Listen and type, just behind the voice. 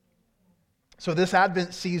So this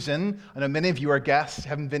Advent season, I know many of you are guests,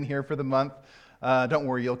 haven't been here for the month. Don't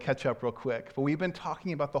worry, you'll catch up real quick. But we've been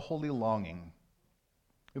talking about the holy longing.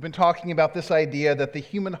 We've been talking about this idea that the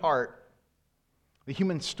human heart, the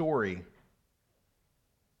human story,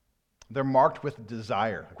 they're marked with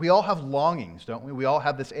desire. We all have longings, don't we? We all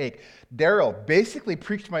have this ache. Daryl basically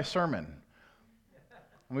preached my sermon.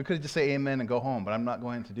 And we could just say amen and go home, but I'm not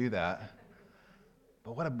going to do that.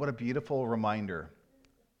 But what a beautiful reminder.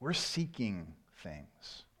 We're seeking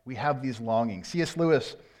things. We have these longings. C.S.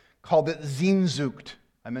 Lewis called it Sehnsucht.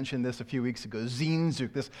 I mentioned this a few weeks ago.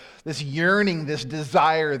 Sehnsucht, this yearning, this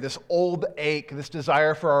desire, this old ache, this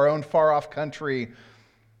desire for our own far-off country.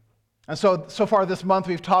 And so far this month,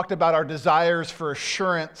 we've talked about our desires for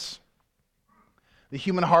assurance. The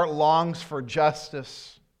human heart longs for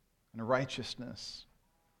justice and righteousness.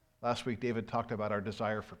 Last week, David talked about our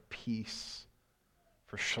desire for peace,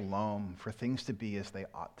 for shalom, for things to be as they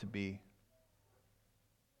ought to be.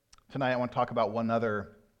 Tonight, I want to talk about one other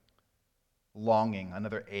longing,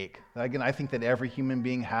 another ache. Again, I think that every human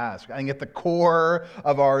being has. I think at the core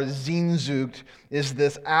of our Sehnsucht is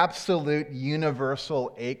this absolute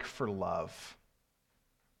universal ache for love.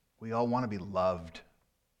 We all want to be loved.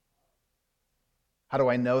 How do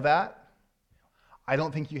I know that? I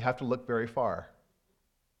don't think you have to look very far.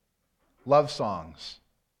 Love songs,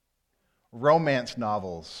 romance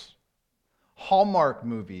novels, Hallmark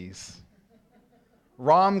movies,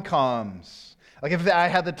 rom-coms. Like if I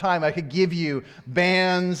had the time, I could give you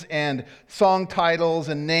bands and song titles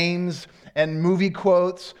and names and movie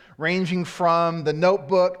quotes ranging from The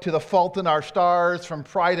Notebook to The Fault in Our Stars, from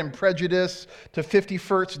Pride and Prejudice to 50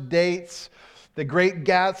 First Dates, The Great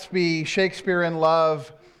Gatsby, Shakespeare in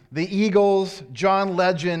Love, The Eagles, John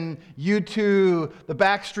Legend, U2, The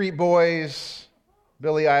Backstreet Boys,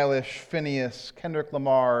 Billie Eilish, Phineas, Kendrick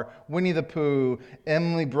Lamar, Winnie the Pooh,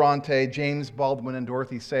 Emily Bronte, James Baldwin, and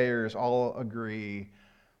Dorothy Sayers all agree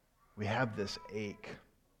we have this ache.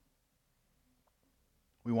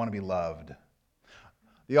 We want to be loved.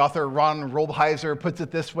 The author Ron Rolheiser puts it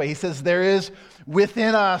this way. He says, there is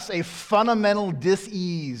within us a fundamental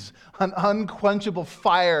dis-ease, an unquenchable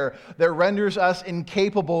fire that renders us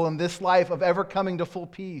incapable in this life of ever coming to full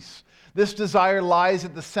peace. This desire lies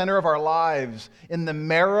at the center of our lives, in the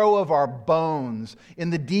marrow of our bones, in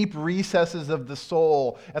the deep recesses of the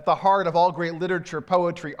soul. At the heart of all great literature,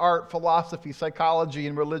 poetry, art, philosophy, psychology,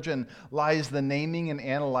 and religion lies the naming and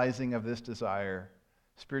analyzing of this desire.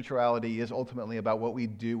 Spirituality is ultimately about what we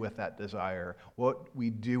do with that desire, what we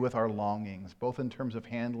do with our longings, both in terms of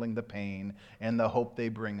handling the pain and the hope they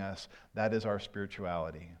bring us. That is our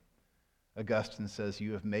spirituality. Augustine says,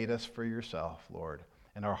 you have made us for yourself, Lord,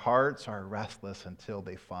 and our hearts are restless until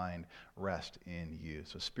they find rest in you.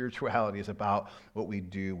 So spirituality is about what we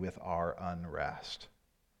do with our unrest.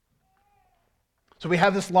 So we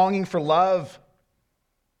have this longing for love.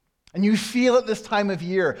 And you feel it this time of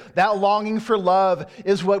year. That longing for love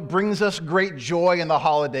is what brings us great joy in the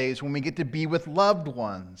holidays when we get to be with loved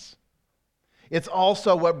ones. It's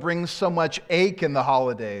also what brings so much ache in the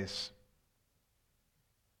holidays.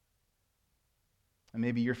 And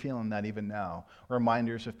maybe you're feeling that even now.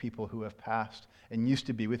 Reminders of people who have passed and used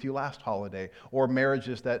to be with you last holiday, or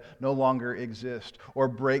marriages that no longer exist, or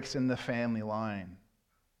breaks in the family line.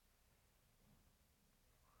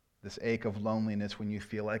 This ache of loneliness when you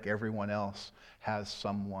feel like everyone else has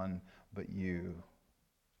someone but you.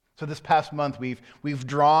 So this past month, we've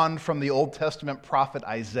drawn from the Old Testament prophet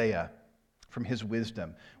Isaiah, from his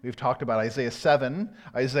wisdom. We've talked about Isaiah 7,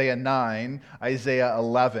 Isaiah 9, Isaiah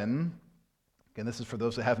 11. Again, this is for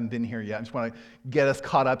those that haven't been here yet. I just want to get us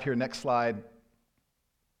caught up here. Next slide.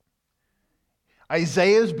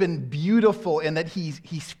 Isaiah's been beautiful in that he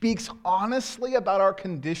speaks honestly about our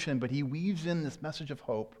condition, but he weaves in this message of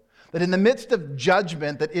hope. That in the midst of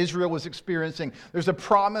judgment that Israel was experiencing, there's a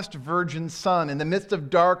promised virgin son. In the midst of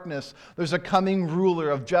darkness, there's a coming ruler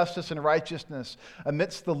of justice and righteousness.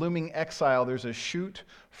 Amidst the looming exile, there's a shoot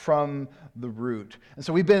from the root. And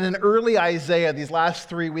so we've been in early Isaiah these last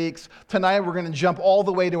 3 weeks. Tonight we're going to jump all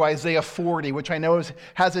the way to Isaiah 40, which I know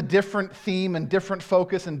has a different theme and different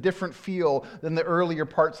focus and different feel than the earlier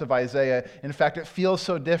parts of Isaiah. In fact, it feels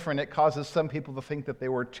so different, it causes some people to think that they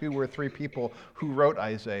were 2 or 3 people who wrote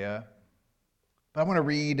Isaiah. But I want to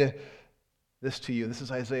read this to you. This is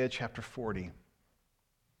Isaiah chapter 40,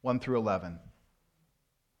 1 through 11.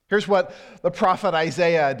 Here's what the prophet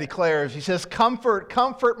Isaiah declares. He says, "Comfort,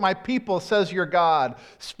 comfort my people, says your God.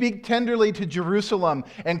 Speak tenderly to Jerusalem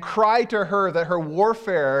and cry to her that her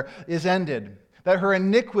warfare is ended, that her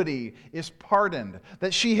iniquity is pardoned,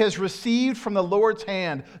 that she has received from the Lord's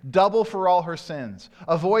hand double for all her sins.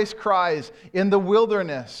 A voice cries, in the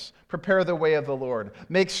wilderness, Prepare the way of the Lord.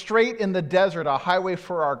 Make straight in the desert a highway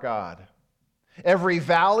for our God. Every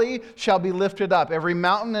valley shall be lifted up, every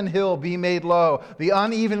mountain and hill be made low. The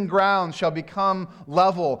uneven ground shall become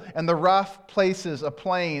level, and the rough places a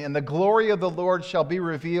plain. And the glory of the Lord shall be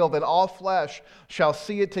revealed, and all flesh shall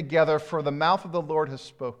see it together, for the mouth of the Lord has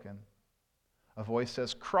spoken. A voice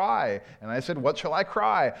says, cry. And I said, what shall I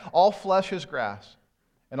cry? All flesh is grass,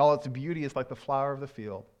 and all its beauty is like the flower of the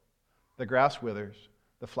field. The grass withers,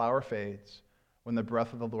 the flower fades, when the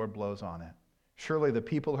breath of the Lord blows on it. Surely the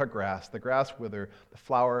people are grass, the grass wither, the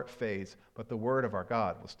flower fades, but the word of our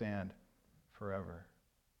God will stand forever.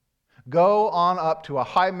 Go on up to a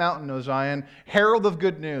high mountain, O Zion, herald of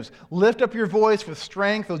good news. Lift up your voice with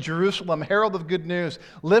strength, O Jerusalem, herald of good news.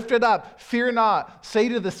 Lift it up, fear not. Say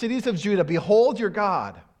to the cities of Judah, behold your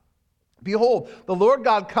God. Behold, the Lord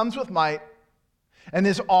God comes with might, and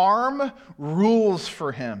his arm rules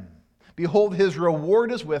for him. Behold, his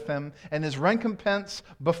reward is with him, and his recompense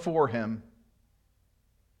before him.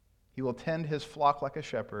 He will tend his flock like a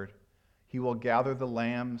shepherd. He will gather the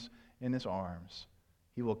lambs in his arms.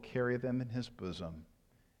 He will carry them in his bosom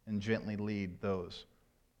and gently lead those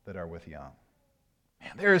that are with young.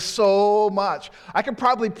 Man, there is so much. I could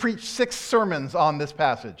probably preach 6 sermons on this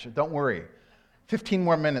passage. Don't worry. 15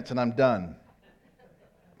 more minutes and I'm done.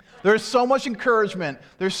 There's so much encouragement.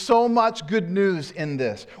 There's so much good news in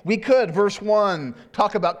this. We could, verse 1,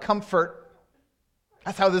 talk about comfort.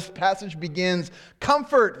 That's how this passage begins.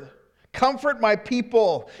 Comfort. Comfort my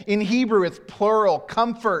people. In Hebrew, it's plural,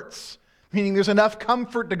 comforts, meaning there's enough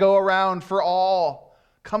comfort to go around for all.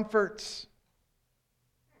 Comforts.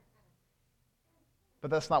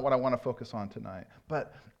 But that's not what I want to focus on tonight.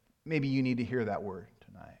 But maybe you need to hear that word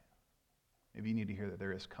tonight. Maybe you need to hear that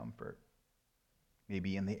there is comfort.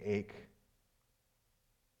 Maybe in the ache,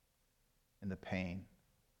 in the pain,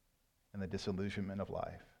 in the disillusionment of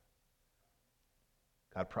life.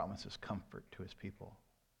 God promises comfort to his people.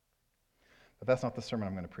 But that's not the sermon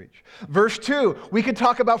I'm going to preach. Verse 2, we could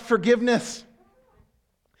talk about forgiveness.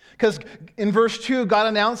 Because in verse 2, God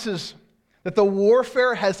announces that the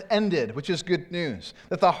warfare has ended, which is good news.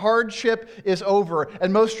 That the hardship is over.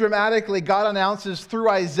 And most dramatically, God announces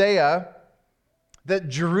through Isaiah that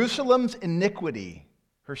Jerusalem's iniquity,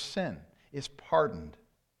 her sin, is pardoned.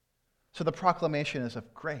 So the proclamation is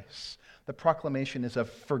of grace. The proclamation is of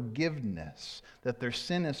forgiveness, that their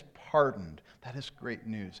sin is pardoned. That is great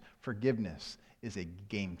news. Forgiveness is a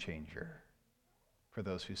game changer for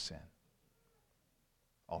those who sin.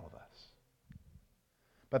 All of us.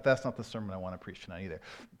 But that's not the sermon I want to preach tonight either.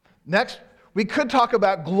 Next, we could talk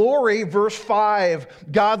about glory, verse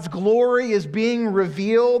 5. God's glory is being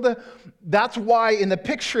revealed. That's why in the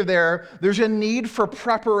picture there's a need for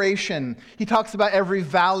preparation. He talks about every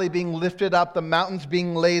valley being lifted up, the mountains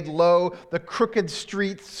being laid low, the crooked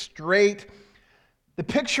streets straight. The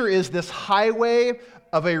picture is this highway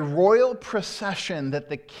of a royal procession that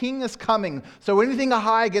the king is coming. So anything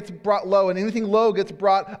high gets brought low, and anything low gets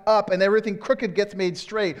brought up, and everything crooked gets made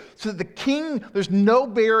straight. So that the king, there's no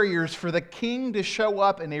barriers for the king to show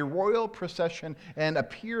up in a royal procession and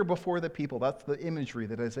appear before the people. That's the imagery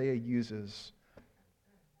that Isaiah uses.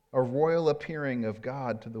 A royal appearing of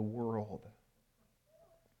God to the world.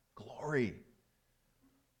 Glory.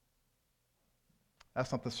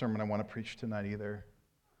 That's not the sermon I want to preach tonight either.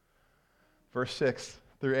 Verse 6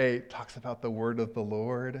 through 8 talks about the word of the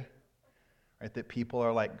Lord, right? That people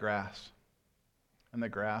are like grass, and the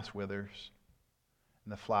grass withers,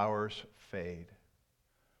 and the flowers fade.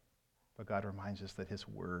 But God reminds us that his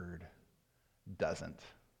word doesn't,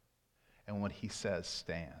 and what he says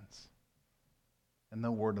stands. And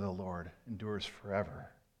the word of the Lord endures forever.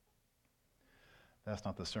 That's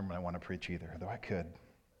not the sermon I want to preach either, though I could.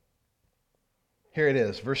 Here it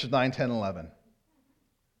is, verses 9, 10, 11.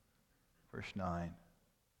 Verse 9.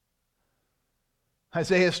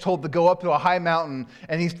 Isaiah is told to go up to a high mountain,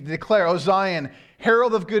 and he's to declare, O Zion,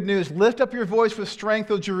 herald of good news, lift up your voice with strength,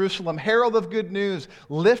 O Jerusalem, herald of good news,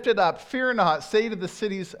 lift it up, fear not, say to the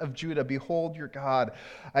cities of Judah, behold your God.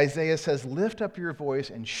 Isaiah says, lift up your voice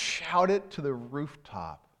and shout it to the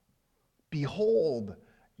rooftop. Behold,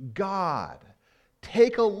 God.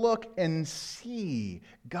 Take a look and see.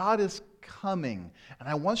 God is coming, and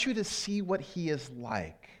I want you to see what he is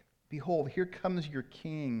like. Behold, here comes your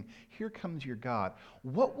king. Here comes your God.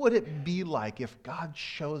 What would it be like if God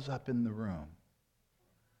shows up in the room?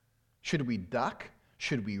 Should we duck?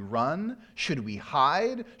 Should we run? Should we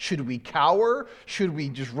hide? Should we cower? Should we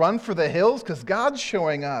just run for the hills? Because God's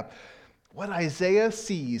showing up. What Isaiah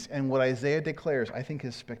sees and what Isaiah declares, I think,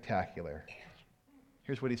 is spectacular.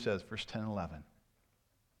 Here's what he says, verse 10 and 11.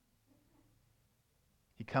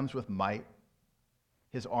 He comes with might.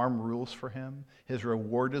 His arm rules for him. His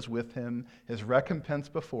reward is with him. His recompense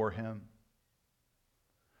before him.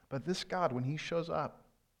 But this God, when he shows up,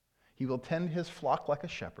 he will tend his flock like a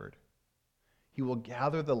shepherd. He will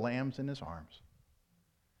gather the lambs in his arms.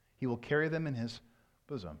 He will carry them in his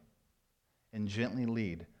bosom and gently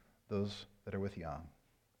lead those that are with young.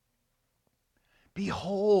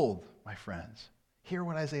 Behold, my friends, hear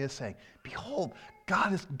what Isaiah is saying. Behold,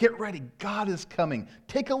 get ready, God is coming.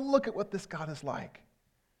 Take a look at what this God is like.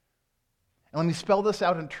 And let me spell this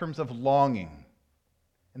out in terms of longing.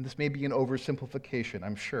 And this may be an oversimplification,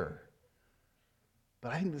 I'm sure.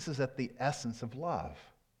 But I think this is at the essence of love.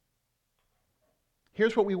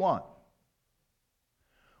 Here's what we want.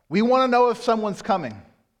 We want to know if someone's coming.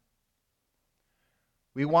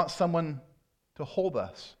 We want someone to hold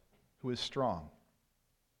us who is strong.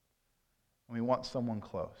 And we want someone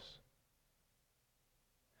close.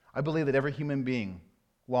 I believe that every human being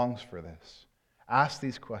longs for this, asks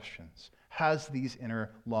these questions, has these inner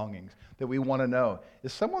longings that we want to know.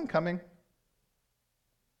 Is someone coming?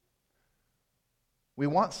 We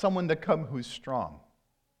want someone to come who's strong,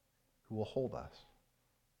 who will hold us.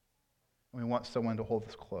 And we want someone to hold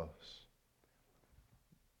us close.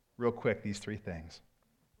 Real quick, these three things.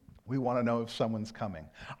 We want to know if someone's coming.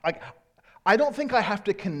 I don't think I have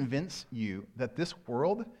to convince you that this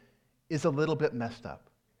world is a little bit messed up.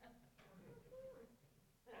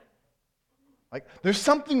 There's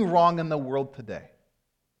something wrong in the world today.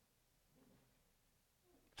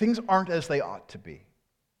 Things aren't as they ought to be.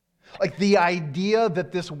 The idea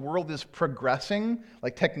that this world is progressing,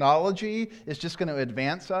 technology is just going to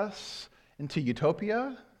advance us into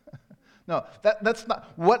utopia. No, that's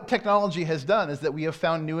not. What technology has done is that we have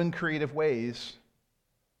found new and creative ways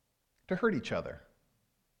to hurt each other.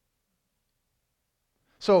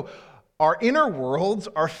 So our inner worlds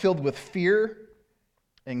are filled with fear,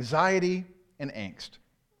 anxiety, and angst.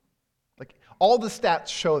 All the stats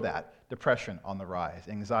show that. Depression on the rise,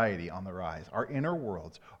 anxiety on the rise. Our inner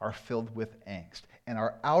worlds are filled with angst, and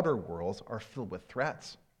our outer worlds are filled with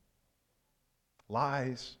threats,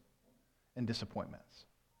 lies, and disappointments.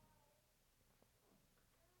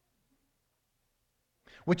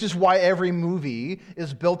 Which is why every movie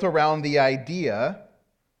is built around the idea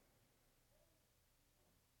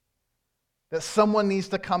that someone needs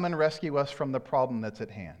to come and rescue us from the problem that's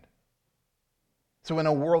at hand. So in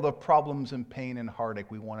a world of problems and pain and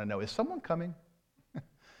heartache, we want to know, is someone coming?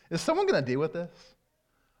 Is someone going to deal with this?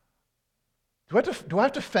 Do I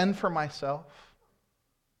have to fend for myself?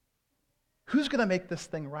 Who's going to make this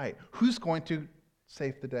thing right? Who's going to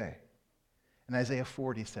save the day? In Isaiah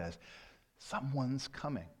 40 says, someone's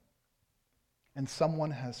coming. And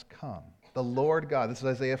someone has come. The Lord God, this is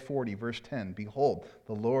Isaiah 40, verse 10. Behold,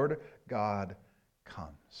 the Lord God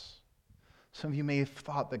comes. Some of you may have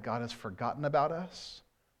thought that God has forgotten about us,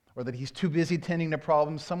 or that he's too busy tending to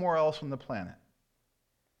problems somewhere else on the planet.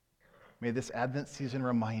 May this Advent season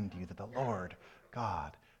remind you that the Lord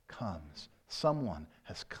God comes. Someone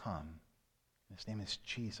has come. His name is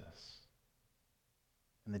Jesus.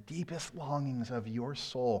 And the deepest longings of your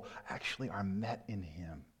soul actually are met in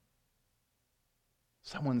him.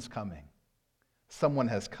 Someone's coming. Someone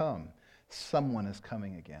has come. Someone is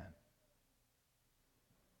coming again.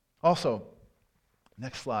 Also,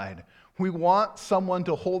 next slide. We want someone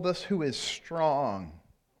to hold us who is strong.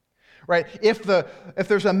 Right? If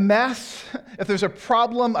there's a mess, if there's a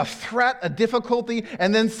problem, a threat, a difficulty,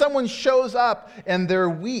 and then someone shows up and they're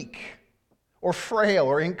weak or frail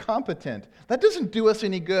or incompetent, that doesn't do us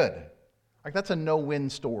any good. That's a no-win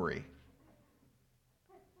story.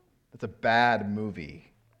 That's a bad movie.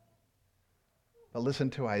 But listen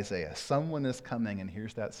to Isaiah. Someone is coming, and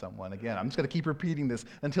here's that someone. Again, I'm just going to keep repeating this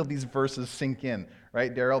until these verses sink in.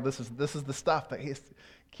 Right, Daryl? This is the stuff that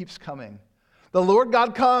keeps coming. The Lord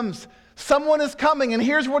God comes. Someone is coming, and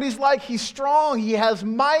here's what he's like. He's strong. He has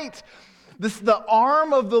might. The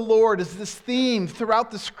arm of the Lord is this theme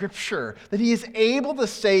throughout the Scripture, that he is able to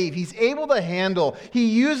save. He's able to handle. He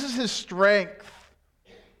uses his strength.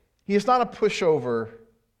 He is not a pushover.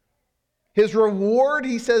 His reward,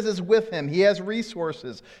 he says, is with him. He has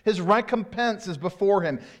resources. His recompense is before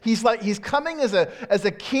him. He's coming as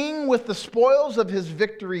a king with the spoils of his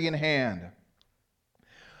victory in hand.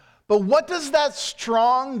 But what does that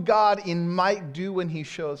strong God in might do when he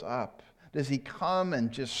shows up? Does he come and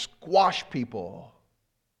just squash people?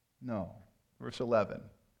 No. Verse 11.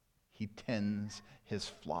 He tends his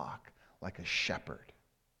flock like a shepherd.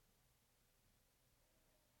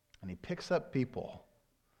 And he picks up people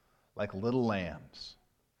like little lambs.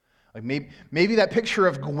 Maybe that picture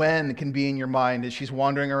of Gwen can be in your mind as she's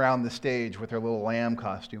wandering around the stage with her little lamb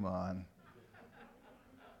costume on.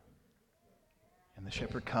 And the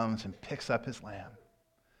shepherd comes and picks up his lamb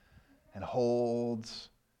and holds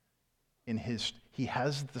in his, he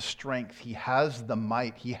has the strength, he has the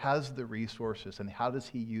might, he has the resources. And how does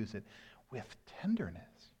he use it? With tenderness.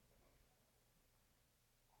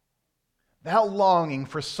 That longing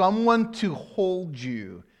for someone to hold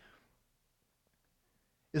you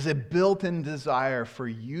is a built-in desire for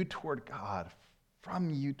you toward God,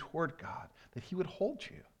 from you toward God, that he would hold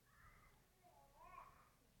you.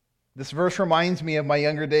 This verse reminds me of my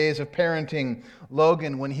younger days of parenting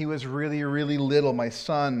Logan when he was really, really little, my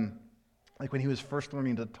son, like when he was first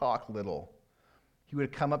learning to talk little. He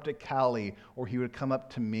would come up to Callie, or he would come up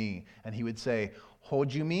to me, and he would say,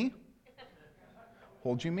 "Hold you me?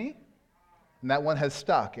 Hold you me?" And that one has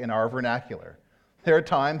stuck in our vernacular. There are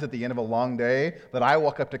times at the end of a long day that I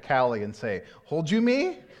walk up to Callie and say, "Hold you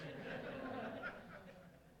me?"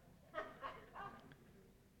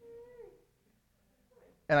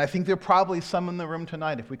 And I think there are probably some in the room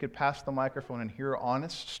tonight, if we could pass the microphone and hear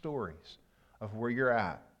honest stories of where you're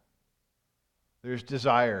at. There's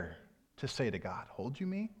desire to say to God, "Hold you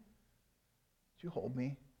me? Would you hold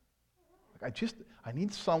me? I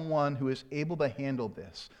need someone who is able to handle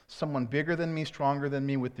this. Someone bigger than me, stronger than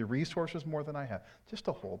me, with the resources more than I have, just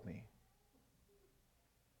to hold me."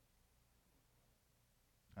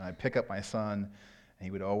 And I'd pick up my son, and he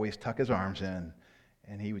would always tuck his arms in,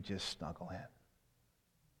 and he would just snuggle in.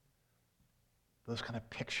 Those kind of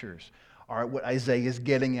pictures are what Isaiah is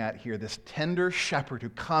getting at here. This tender shepherd who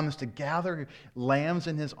comes to gather lambs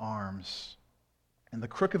in his arms, and the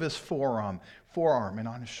crook of his forearm and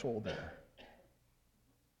on his shoulder.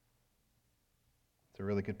 It's a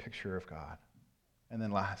really good picture of God. And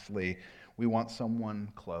then lastly, we want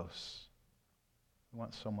someone close. We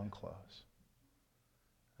want someone close.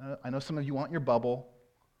 I know some of you want your bubble.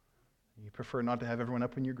 You prefer not to have everyone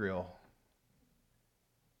up in your grill.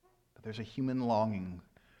 But there's a human longing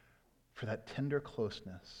for that tender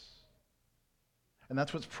closeness. And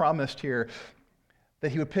that's what's promised here,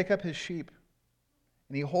 that he would pick up his sheep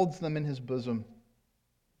and he holds them in his bosom.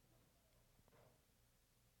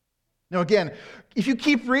 Now again, if you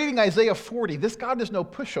keep reading Isaiah 40, this God is no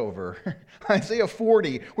pushover. Isaiah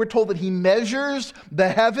 40, we're told that he measures the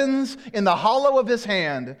heavens in the hollow of his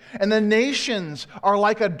hand, and the nations are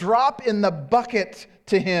like a drop in the bucket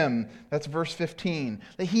to him. That's verse 15.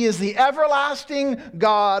 That he is the everlasting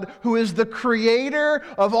God who is the creator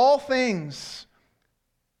of all things,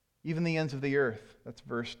 even the ends of the earth. That's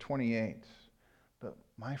verse 28. But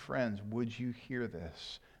my friends, would you hear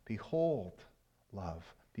this? Behold, love.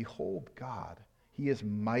 Behold God. He is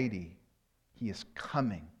mighty. He is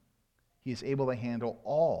coming. He is able to handle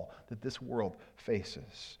all that this world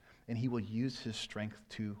faces. And he will use his strength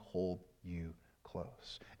to hold you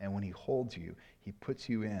close. And when he holds you, he puts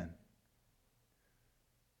you into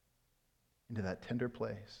that tender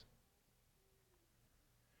place.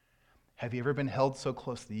 Have you ever been held so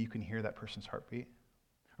close that you can hear that person's heartbeat?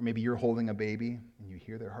 Or maybe you're holding a baby and you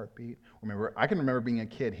hear their heartbeat. I can remember being a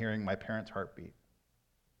kid hearing my parents' heartbeat.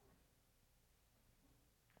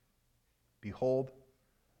 Behold,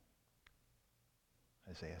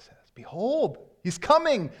 Isaiah says, behold, he's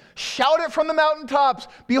coming. Shout it from the mountaintops.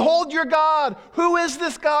 Behold your God. Who is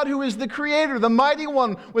this God who is the creator, the mighty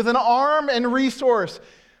one with an arm and resource?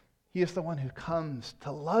 He is the one who comes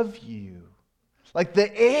to love you. Like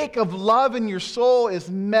the ache of love in your soul is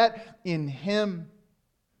met in him.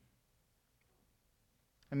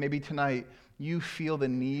 And maybe tonight you feel the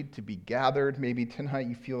need to be gathered. Maybe tonight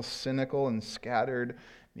you feel cynical and scattered.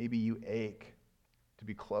 Maybe you ache to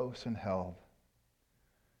be close and held.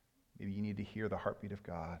 Maybe you need to hear the heartbeat of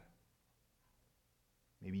God.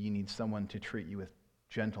 Maybe you need someone to treat you with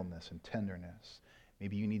gentleness and tenderness.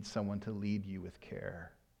 Maybe you need someone to lead you with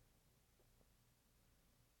care.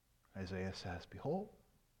 Isaiah says, behold.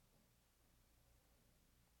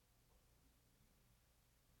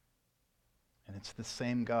 And it's the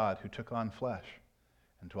same God who took on flesh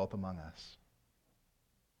and dwelt among us,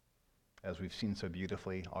 as we've seen so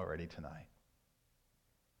beautifully already tonight.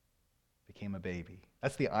 Became a baby.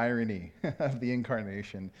 That's the irony of the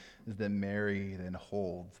incarnation, is that Mary then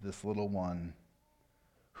holds this little one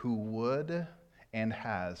who would and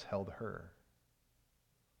has held her.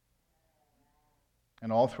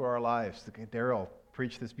 And all through our lives, Daryl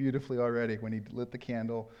preached this beautifully already when he lit the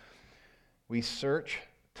candle. We search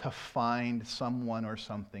to find someone or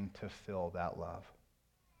something to fill that love.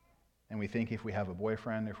 And we think if we have a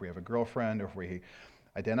boyfriend, if we have a girlfriend, or if we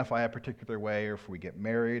identify a particular way, or if we get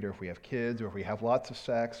married, or if we have kids, or if we have lots of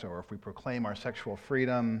sex, or if we proclaim our sexual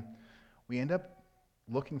freedom, we end up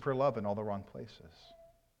looking for love in all the wrong places.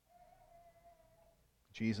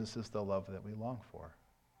 Jesus is the love that we long for.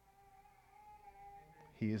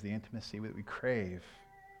 He is the intimacy that we crave.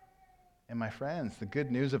 And my friends, the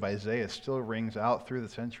good news of Isaiah still rings out through the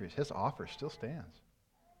centuries. His offer still stands.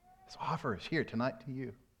 His offer is here tonight to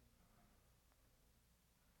you.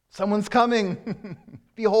 Someone's coming.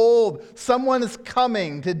 Behold, someone is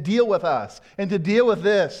coming to deal with us and to deal with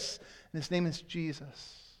this. And his name is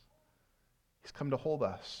Jesus. He's come to hold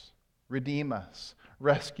us, redeem us,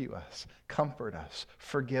 rescue us, comfort us,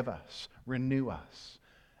 forgive us, renew us,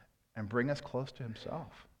 and bring us close to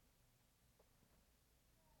himself.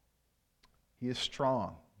 He is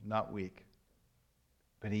strong, not weak,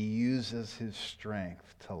 but he uses his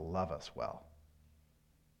strength to love us well.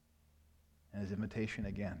 And his invitation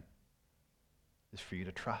again is for you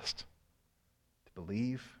to trust, to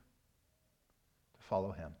believe, to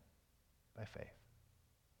follow him by faith,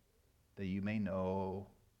 that you may know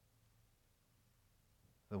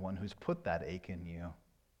the one who's put that ache in you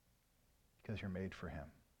because you're made for him.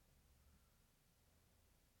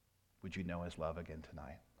 Would you know his love again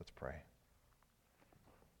tonight? Let's pray.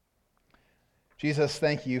 Jesus,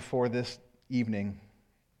 thank you for this evening.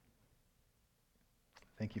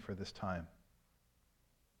 Thank you for this time.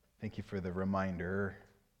 Thank you for the reminder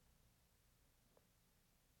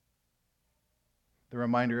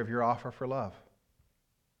of your offer for love.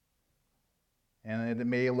 And it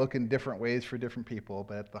may look in different ways for different people,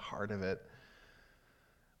 but at the heart of it,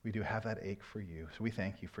 we do have that ache for you. So we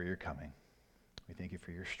thank you for your coming. We thank you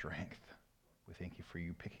for your strength. We thank you for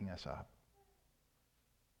you picking us up.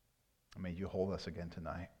 And may you hold us again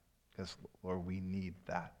tonight, because, Lord, we need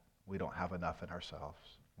that. We don't have enough in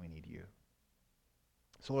ourselves. We need you.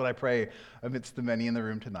 So, Lord, I pray amidst the many in the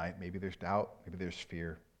room tonight, maybe there's doubt, maybe there's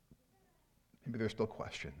fear, maybe there's still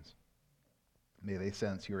questions. May they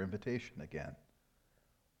sense your invitation again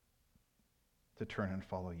to turn and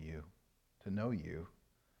follow you, to know you,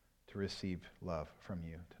 to receive love from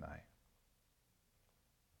you tonight.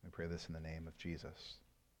 We pray this in the name of Jesus.